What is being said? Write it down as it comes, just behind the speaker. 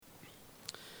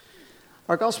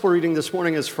Our gospel reading this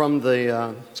morning is from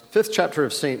the fifth chapter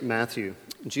of St. Matthew.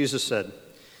 Jesus said,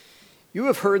 "You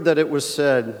have heard that it was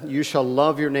said, 'You shall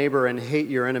love your neighbor and hate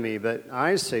your enemy,' but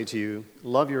I say to you,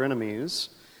 love your enemies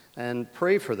and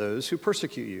pray for those who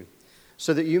persecute you,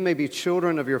 so that you may be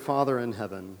children of your Father in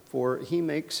heaven. For he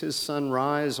makes his sun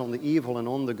rise on the evil and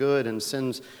on the good, and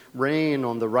sends rain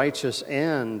on the righteous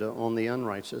and on the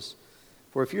unrighteous.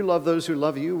 For if you love those who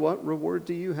love you, what reward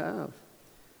do you have?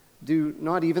 Do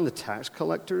not even the tax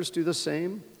collectors do the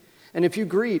same? And if you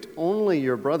greet only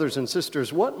your brothers and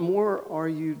sisters, what more are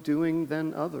you doing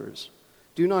than others?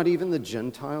 Do not even the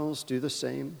Gentiles do the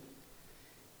same?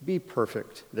 Be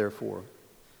perfect, therefore,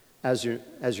 as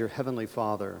your heavenly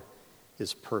Father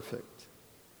is perfect."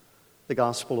 The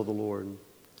gospel of the Lord.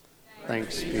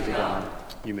 Thanks be to God.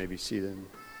 You may be seated.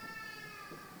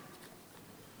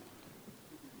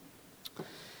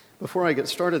 Before I get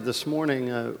started this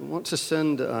morning, I want to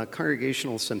send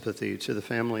congregational sympathy to the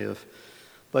family of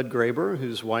Bud Graber,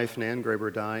 whose wife, Nan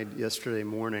Graber, died yesterday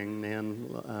morning.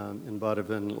 Nan and Bud have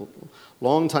been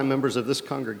longtime members of this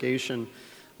congregation.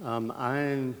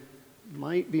 I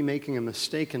might be making a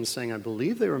mistake in saying I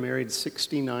believe they were married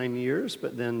 69 years,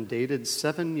 but then dated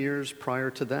 7 years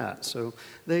prior to that. So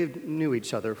they knew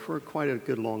each other for quite a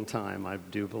good long time, I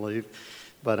do believe.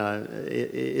 But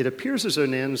it appears as though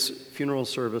Nan's funeral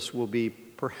service will be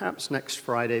perhaps next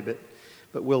Friday,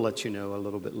 but we'll let you know a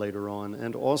little bit later on.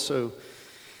 And also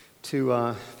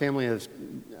to family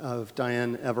of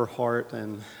Diane Everhart,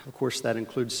 and of course that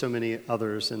includes so many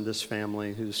others in this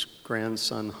family whose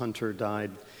grandson Hunter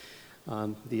died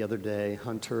the other day.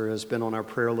 Hunter has been on our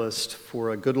prayer list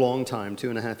for a good long time,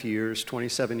 2.5 years,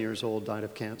 27 years old, died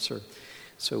of cancer.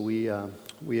 So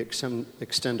we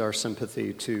extend our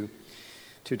sympathy to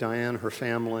Diane, her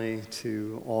family,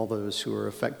 to all those who are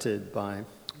affected by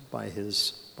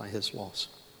his loss.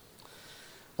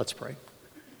 Let's pray.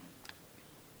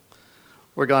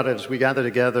 Lord God, as we gather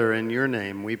together in your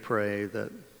name, we pray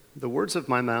that the words of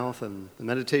my mouth and the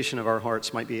meditation of our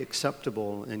hearts might be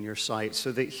acceptable in your sight,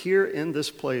 so that here in this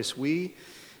place we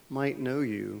might know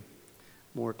you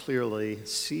more clearly,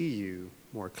 see you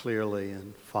more clearly,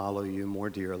 and follow you more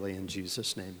dearly. In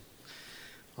Jesus' name,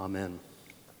 amen.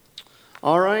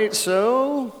 All right,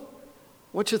 so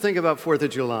what you think about 4th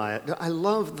of July? I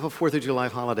love the 4th of July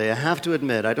holiday, I have to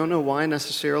admit. I don't know why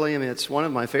necessarily. I mean, it's one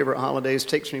of my favorite holidays. It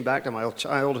takes me back to my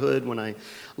childhood when I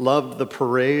loved the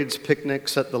parades,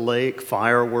 picnics at the lake,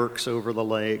 fireworks over the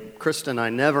lake. Krista and I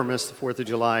never miss the 4th of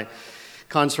July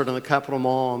concert in the Capitol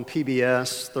Mall on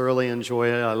PBS. Thoroughly enjoy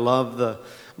it. I love the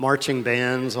marching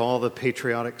bands, all the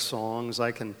patriotic songs.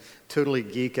 I can totally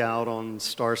geek out on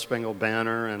Star Spangled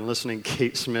Banner and listening to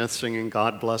Kate Smith singing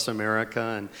God Bless America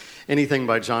and anything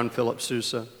by John Philip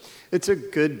Sousa. It's a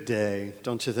good day,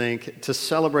 don't you think, to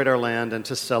celebrate our land and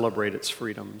to celebrate its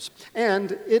freedoms.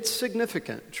 And it's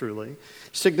significant, truly.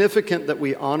 Significant that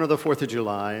we honor the 4th of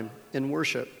July in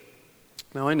worship.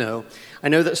 Now, I know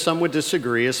that some would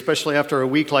disagree, especially after a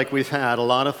week like we've had. A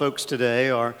lot of folks today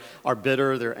are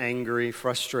bitter, they're angry,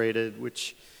 frustrated,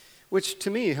 which to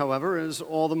me, however, is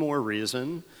all the more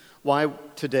reason why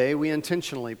today we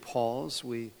intentionally pause.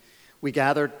 We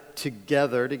gather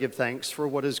together to give thanks for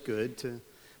what is good, to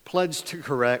pledge to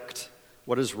correct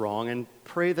what is wrong, and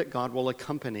pray that God will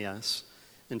accompany us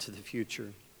into the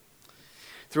future.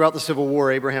 Throughout the Civil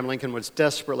War, Abraham Lincoln was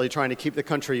desperately trying to keep the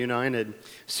country united.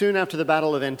 Soon after the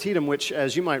Battle of Antietam, which,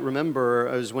 as you might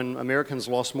remember, is when Americans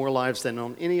lost more lives than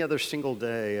on any other single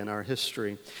day in our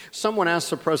history, someone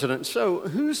asked the president, "So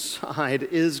whose side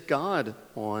is God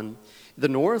on, the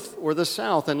North or the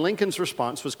South?" And Lincoln's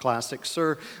response was classic: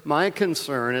 "Sir, my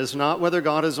concern is not whether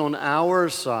God is on our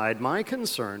side. My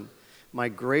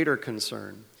greater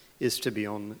concern, is to be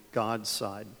on God's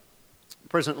side."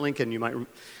 President Lincoln, you might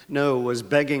know, was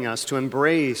begging us to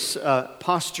embrace a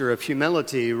posture of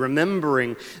humility,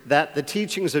 remembering that the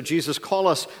teachings of Jesus call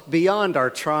us beyond our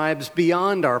tribes,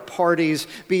 beyond our parties,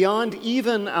 beyond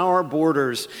even our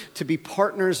borders, to be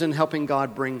partners in helping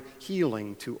God bring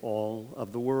healing to all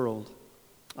of the world.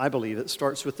 I believe it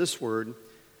starts with this word,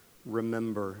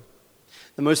 remember.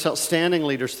 The most outstanding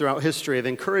leaders throughout history have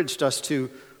encouraged us to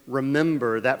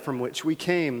remember that from which we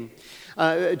came.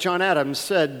 John Adams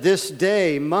said, "This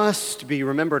day must be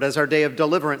remembered as our day of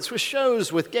deliverance, with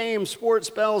shows, with games, sports,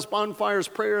 bells, bonfires,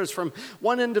 prayers from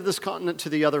one end of this continent to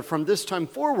the other, from this time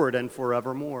forward and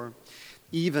forevermore."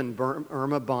 Even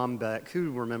Irma Bombeck.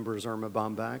 Who remembers Irma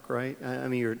Bombeck, right? I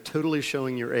mean, you're totally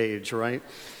showing your age, right?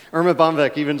 Irma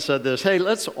Bombeck even said this, hey,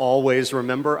 let's always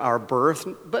remember our birth,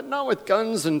 but not with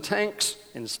guns and tanks.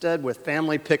 Instead, with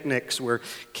family picnics where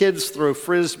kids throw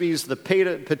frisbees, the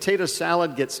potato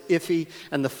salad gets iffy,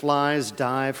 and the flies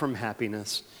die from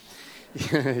happiness.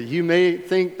 You may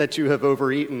think that you have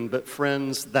overeaten, but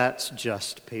friends, that's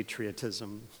just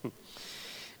patriotism.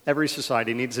 Every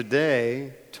society needs a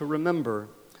day to remember,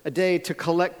 a day to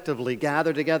collectively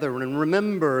gather together and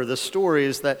remember the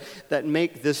stories that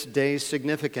make this day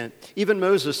significant. Even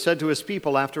Moses said to his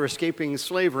people after escaping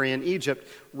slavery in Egypt,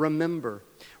 remember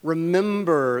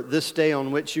this day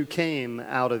on which you came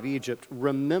out of Egypt.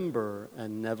 Remember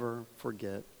and never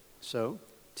forget. So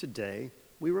today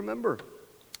we remember.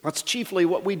 That's chiefly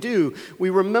what we do. We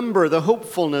remember the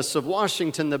hopefulness of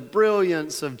Washington, the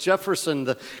brilliance of Jefferson,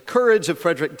 the courage of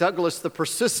Frederick Douglass, the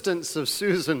persistence of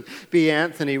Susan B.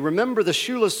 Anthony. Remember the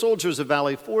shoeless soldiers of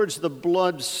Valley Forge, the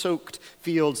blood-soaked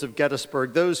fields of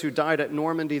Gettysburg, those who died at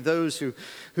Normandy, those who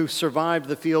survived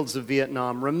the fields of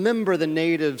Vietnam. Remember the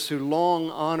natives who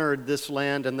long honored this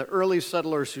land and the early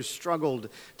settlers who struggled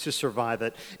to survive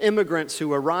it. Immigrants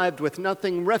who arrived with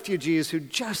nothing, refugees who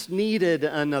just needed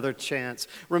another chance.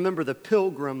 Remember the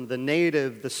pilgrim, the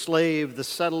native, the slave, the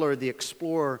settler, the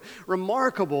explorer.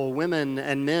 Remarkable women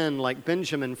and men like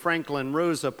Benjamin Franklin,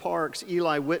 Rosa Parks,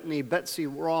 Eli Whitney, Betsy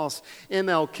Ross,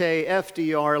 MLK,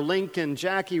 FDR, Lincoln,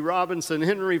 Jackie Robinson,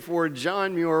 Henry Ford,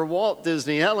 John Muir, Walt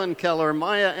Disney, Helen Keller,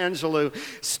 Maya Angelou,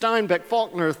 Steinbeck,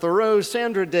 Faulkner, Thoreau,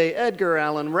 Sandra Day, Edgar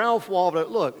Allan, Ralph Waldo.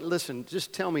 Look, listen,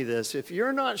 just tell me this. If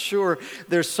you're not sure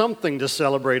there's something to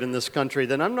celebrate in this country,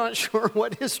 then I'm not sure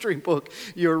what history book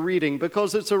you're reading,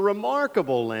 because it's a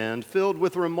remarkable land filled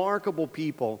with remarkable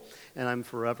people, and I'm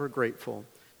forever grateful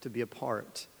to be a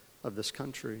part of this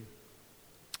country.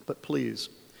 But please,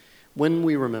 when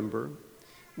we remember,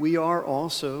 we are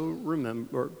also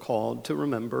called to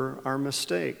remember our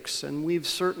mistakes, and we've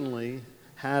certainly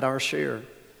had our share.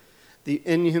 The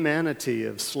inhumanity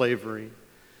of slavery,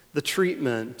 the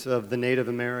treatment of the Native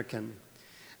American.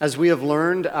 As we have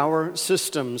learned, our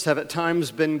systems have at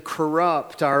times been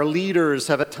corrupt. Our leaders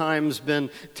have at times been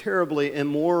terribly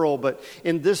immoral. But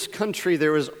in this country,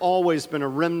 there has always been a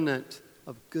remnant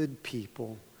of good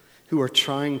people who are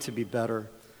trying to be better,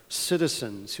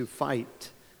 citizens who fight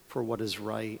for what is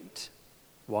right.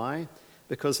 Why?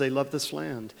 Because they love this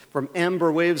land. From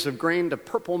amber waves of grain to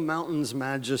purple mountains'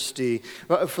 majesty,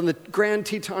 from the Grand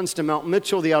Tetons to Mount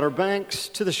Mitchell, the Outer Banks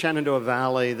to the Shenandoah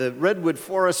Valley, the Redwood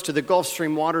Forest to the Gulf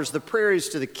Stream waters, the prairies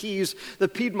to the Keys, the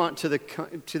Piedmont to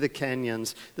the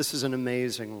canyons. This is an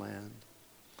amazing land.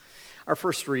 Our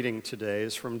first reading today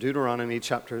is from Deuteronomy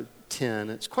chapter 10.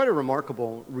 It's quite a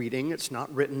remarkable reading. It's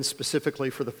not written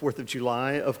specifically for the 4th of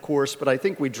July, of course, but I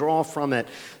think we draw from it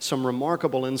some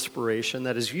remarkable inspiration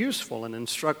that is useful and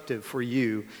instructive for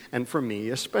you and for me,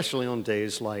 especially on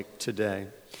days like today.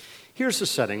 Here's the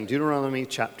setting, Deuteronomy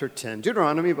chapter 10.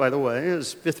 Deuteronomy, by the way,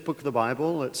 is fifth book of the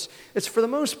Bible. It's for the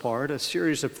most part a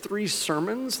series of 3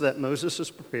 sermons that Moses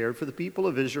has prepared for the people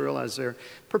of Israel as they're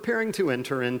preparing to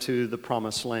enter into the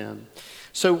promised land.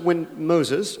 So when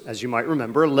Moses, as you might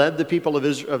remember, led the people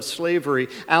of slavery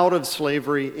out of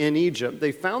slavery in Egypt,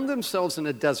 they found themselves in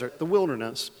a desert, the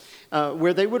wilderness,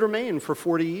 where they would remain for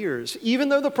 40 years, even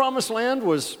though the promised land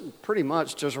was pretty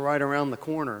much just right around the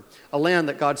corner, a land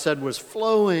that God said was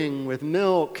flowing with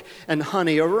milk and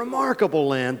honey, a remarkable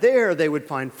land. There they would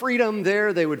find freedom.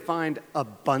 There they would find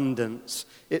abundance.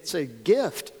 It's a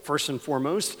gift, first and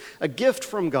foremost, a gift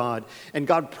from God, and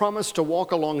God promised to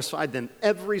walk alongside them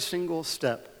every single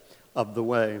step of the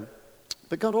way.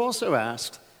 But God also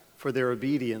asked for their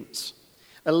obedience,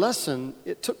 a lesson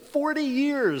it took 40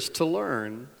 years to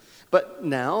learn. But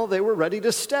now they were ready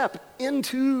to step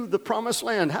into the promised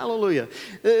land. Hallelujah.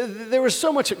 There was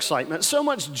so much excitement, so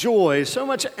much joy, so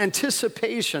much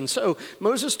anticipation. So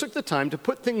Moses took the time to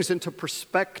put things into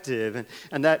perspective.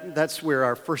 And that's where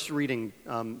our first reading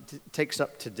takes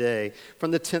up today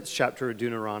from the 10th chapter of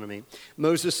Deuteronomy.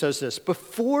 Moses says this,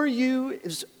 "Before you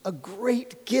is a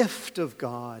great gift of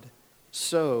God.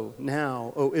 So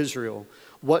now, O Israel,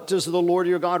 what does the Lord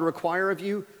your God require of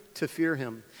you? To fear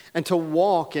him and to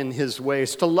walk in his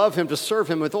ways, to love him, to serve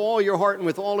him with all your heart and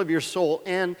with all of your soul,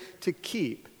 and to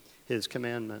keep his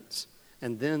commandments."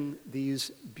 And then these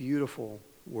beautiful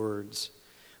words,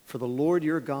 "For the Lord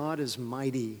your God is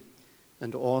mighty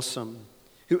and awesome,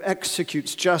 who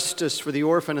executes justice for the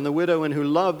orphan and the widow, and who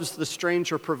loves the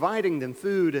stranger, providing them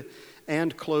food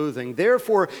and clothing.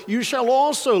 Therefore, you shall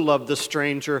also love the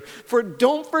stranger, for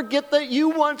don't forget that you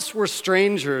once were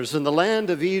strangers in the land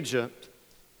of Egypt.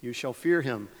 You shall fear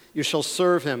him You shall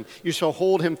serve him. You shall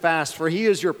hold him fast, for he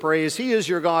is your praise. He is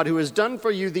your God who has done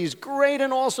for you these great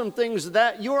and awesome things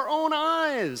that your own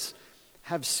eyes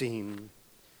have seen.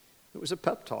 It was a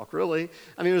pep talk, really.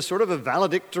 I mean, it was sort of a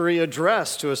valedictory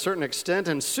address to a certain extent,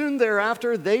 and soon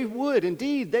thereafter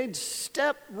they'd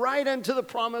step right into the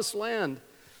promised land.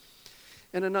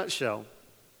 In a nutshell,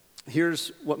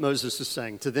 here's what Moses is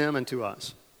saying to them and to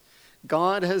us.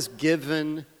 God has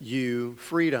given you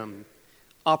freedom,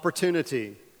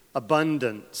 opportunity,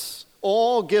 abundance,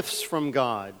 all gifts from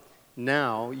God.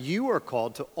 Now you are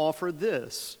called to offer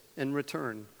this in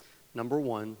return. Number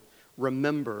one,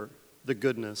 remember the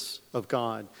goodness of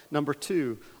God. Number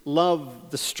two, love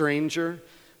the stranger,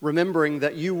 remembering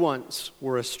that you once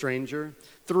were a stranger.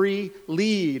 3,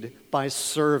 lead by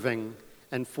serving.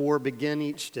 And 4, begin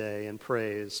each day in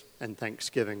praise and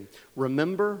thanksgiving.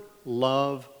 Remember,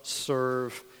 love,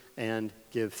 serve, and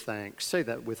give thanks. Say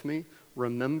that with me.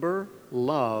 Remember,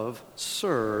 love,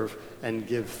 serve, and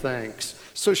give thanks.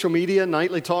 Social media,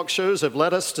 nightly talk shows have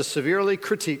led us to severely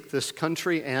critique this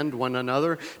country and one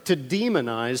another, to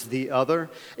demonize the other.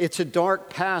 It's a dark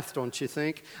path, don't you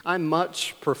think? I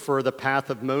much prefer the path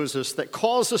of Moses that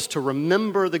calls us to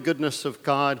remember the goodness of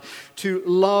God, to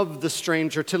love the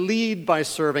stranger, to lead by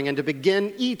serving, and to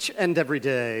begin each and every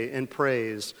day in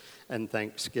praise and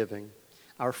thanksgiving.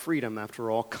 Our freedom, after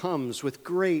all, comes with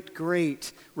great,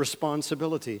 great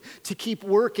responsibility to keep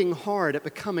working hard at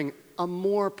becoming a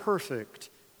more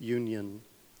perfect union.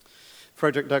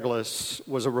 Frederick Douglass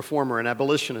was a reformer, an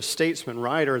abolitionist, statesman,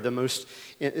 writer, the most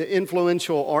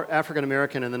influential African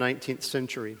American in the 19th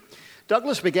century.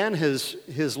 Douglass began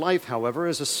his life, however,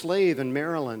 as a slave in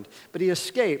Maryland, but he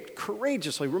escaped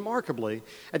courageously, remarkably,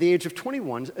 at the age of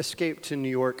 21, escaped to New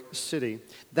York City.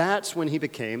 That's when he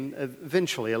became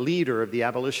eventually a leader of the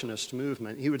abolitionist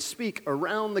movement. He would speak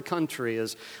around the country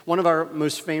as one of our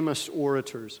most famous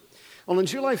orators. Well, on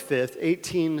July 5th,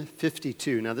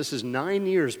 1852, now this is 9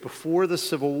 years before the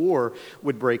Civil War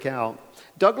would break out,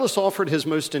 Douglass offered his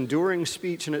most enduring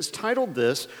speech, and it's titled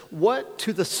this, "What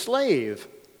to the Slave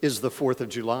is the 4th of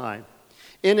July?"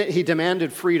 In it, he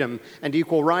demanded freedom and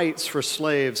equal rights for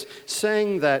slaves,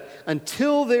 saying that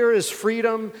until there is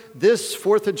freedom, this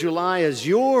 4th of July is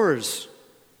yours,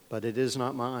 but it is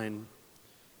not mine.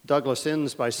 Douglass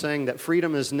ends by saying that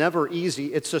freedom is never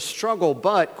easy. It's a struggle,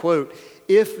 but, quote,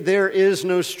 if there is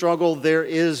no struggle, there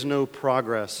is no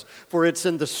progress, for it's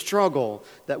in the struggle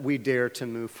that we dare to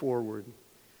move forward.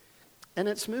 And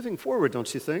it's moving forward,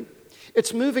 don't you think?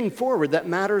 It's moving forward that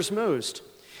matters most,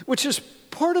 which is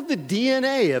part of the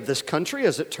DNA of this country,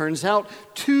 as it turns out,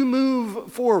 to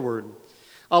move forward.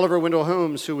 Oliver Wendell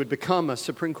Holmes, who would become a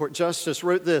Supreme Court justice,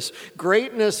 wrote this,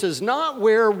 "Greatness is not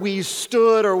where we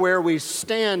stood or where we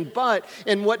stand, but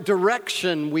in what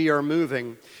direction we are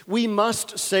moving. We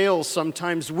must sail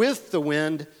sometimes with the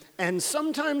wind and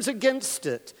sometimes against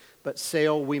it, but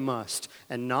sail we must,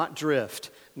 and not drift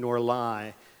nor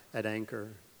lie at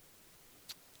anchor."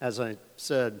 As I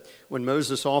said, when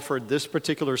Moses offered this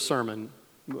particular sermon,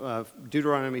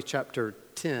 Deuteronomy chapter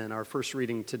 10, our first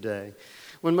reading today,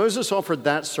 when Moses offered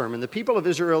that sermon, the people of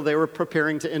Israel, they were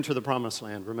preparing to enter the promised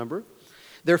land, remember?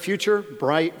 Their future,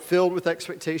 bright, filled with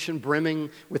expectation, brimming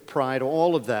with pride,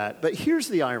 all of that. But here's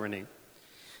the irony.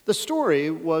 The story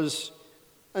was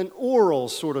an oral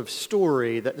sort of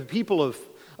story that the people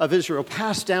of Israel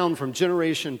passed down from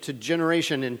generation to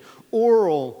generation in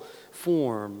oral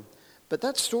form. But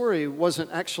that story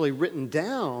wasn't actually written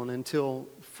down until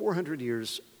 400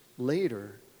 years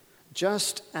later,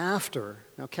 just after,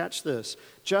 now catch this,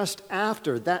 just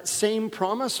after that same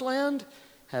promised land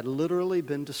had literally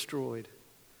been destroyed,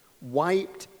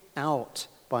 wiped out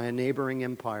by a neighboring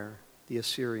empire, the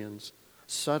Assyrians.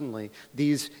 Suddenly,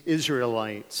 these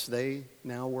Israelites, they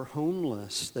now were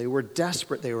homeless. They were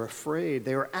desperate. They were afraid.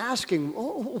 They were asking,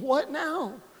 oh, what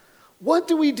now? What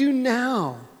do we do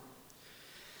now?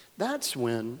 That's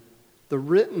when the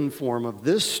written form of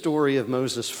this story of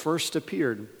Moses first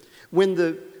appeared. When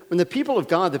the people of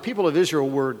God, the people of Israel,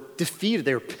 were defeated,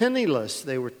 they were penniless,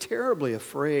 they were terribly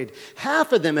afraid.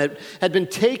 Half of them had been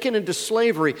taken into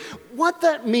slavery. What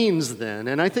that means then,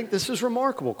 and I think this is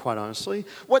remarkable, quite honestly,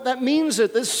 what that means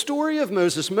that this story of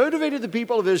Moses motivated the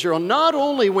people of Israel not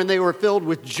only when they were filled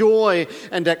with joy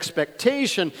and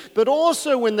expectation, but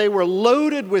also when they were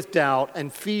loaded with doubt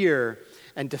and fear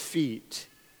and defeat.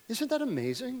 Isn't that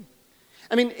amazing?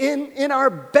 I mean, in our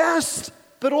best,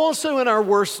 but also in our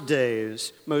worst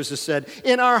days, Moses said,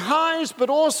 in our highs, but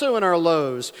also in our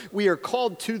lows, we are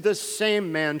called to the same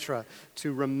mantra,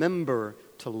 to remember,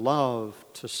 to love,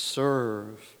 to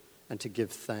serve, and to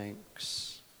give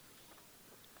thanks.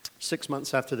 6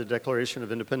 months after the Declaration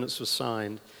of Independence was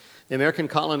signed, The American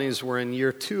colonies were in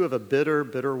year 2 of a bitter,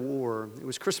 bitter war. It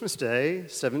was Christmas Day,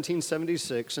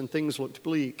 1776, and things looked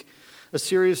bleak. A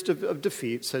series of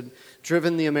defeats had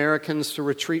driven the Americans to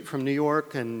retreat from New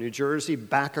York and New Jersey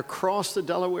back across the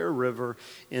Delaware River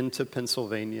into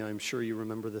Pennsylvania. I'm sure you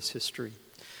remember this history.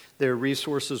 Their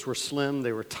resources were slim.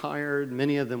 They were tired.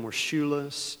 Many of them were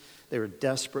shoeless. They were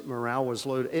desperate. Morale was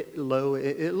low.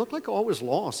 It looked like all was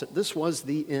lost. This was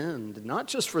the end, not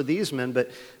just for these men,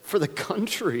 but for the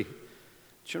country.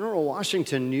 General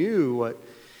Washington knew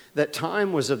that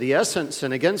time was of the essence,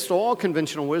 and against all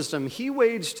conventional wisdom, he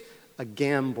waged a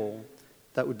gamble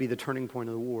that would be the turning point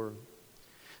of the war.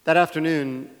 That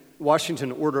afternoon,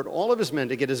 Washington ordered all of his men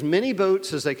to get as many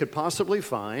boats as they could possibly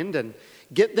find and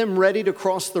get them ready to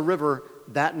cross the river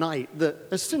that night, the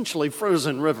essentially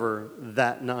frozen river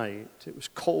that night. It was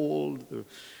cold, the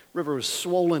river was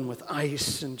swollen with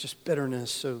ice and just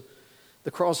bitterness, so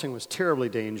the crossing was terribly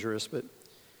dangerous.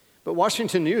 But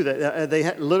Washington knew that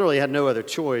they literally had no other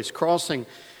choice. Crossing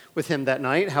with him that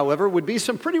night, however, would be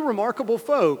some pretty remarkable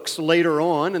folks later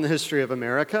on in the history of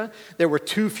America. There were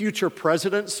 2 future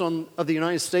presidents of the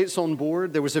United States on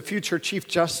board. There was a future Chief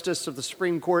Justice of the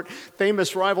Supreme Court,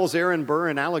 famous rivals Aaron Burr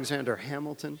and Alexander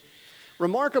Hamilton.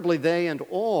 Remarkably, they and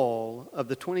all of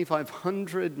the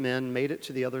 2,500 men made it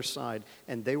to the other side,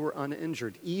 and they were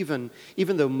uninjured, even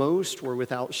though most were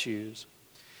without shoes.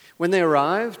 When they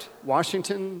arrived,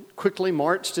 Washington quickly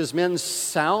marched his men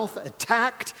south,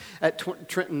 attacked at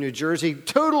Trenton, New Jersey,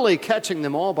 totally catching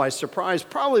them all by surprise,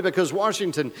 probably because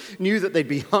Washington knew that they'd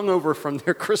be hungover from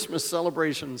their Christmas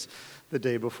celebrations the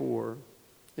day before.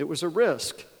 It was a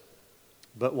risk,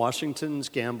 but Washington's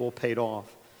gamble paid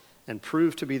off and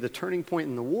proved to be the turning point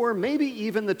in the war, maybe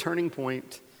even the turning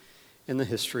point in the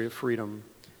history of freedom.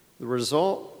 The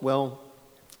result, well,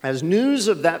 as news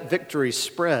of that victory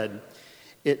spread,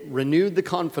 it renewed the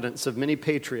confidence of many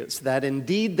patriots that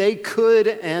indeed they could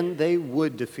and they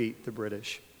would defeat the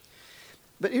British.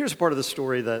 But here's a part of the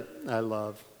story that I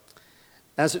love.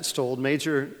 As it's told,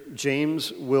 Major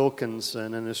James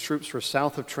Wilkinson and his troops were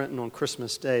south of Trenton on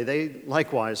Christmas Day. They,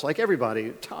 likewise, like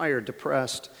everybody, tired,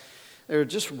 depressed. They were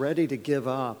just ready to give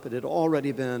up. It had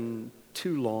already been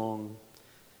too long.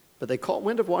 But they caught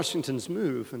wind of Washington's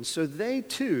move, and so they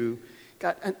too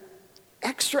got an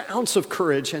extra ounce of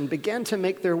courage and began to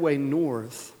make their way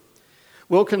north.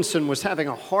 Wilkinson was having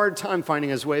a hard time finding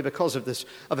his way because of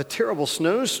a terrible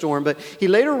snowstorm, but he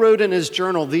later wrote in his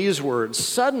journal these words: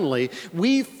 "Suddenly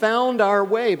we found our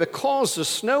way because the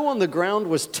snow on the ground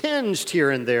was tinged here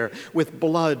and there with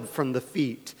blood from the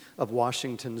feet of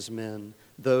Washington's men,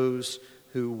 those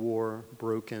who wore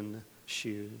broken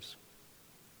shoes."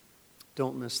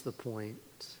 Don't miss the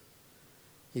point.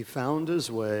 He found his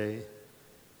way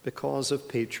because of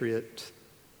patriot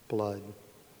blood,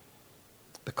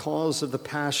 because of the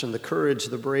passion, the courage,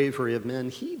 the bravery of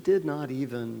men he did not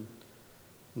even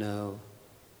know.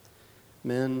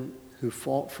 Men who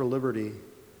fought for liberty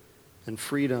and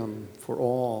freedom for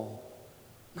all,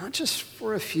 not just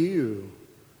for a few,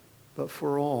 but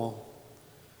for all.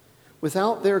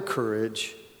 Without their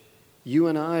courage, you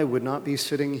and I would not be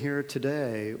sitting here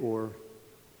today or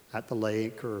at the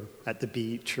lake or at the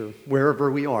beach or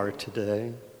wherever we are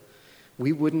today.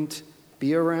 We wouldn't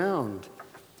be around.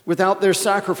 Without their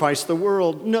sacrifice, the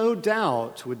world, no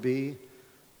doubt, would be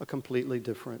a completely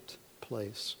different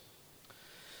place.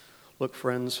 Look,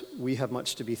 friends, we have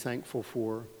much to be thankful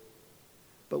for,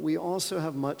 but we also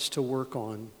have much to work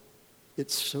on.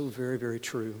 It's so very, very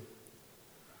true.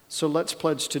 So let's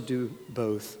pledge to do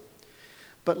both.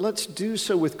 But let's do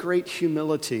so with great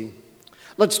humility.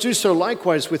 Let's do so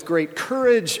likewise with great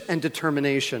courage and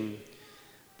determination.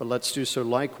 But let's do so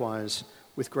likewise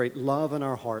with great love in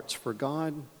our hearts for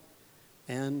God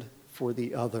and for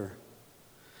the other.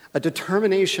 A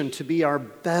determination to be our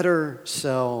better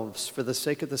selves for the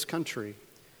sake of this country,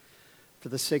 for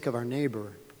the sake of our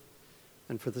neighbor,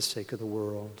 and for the sake of the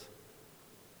world.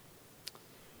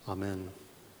 Amen.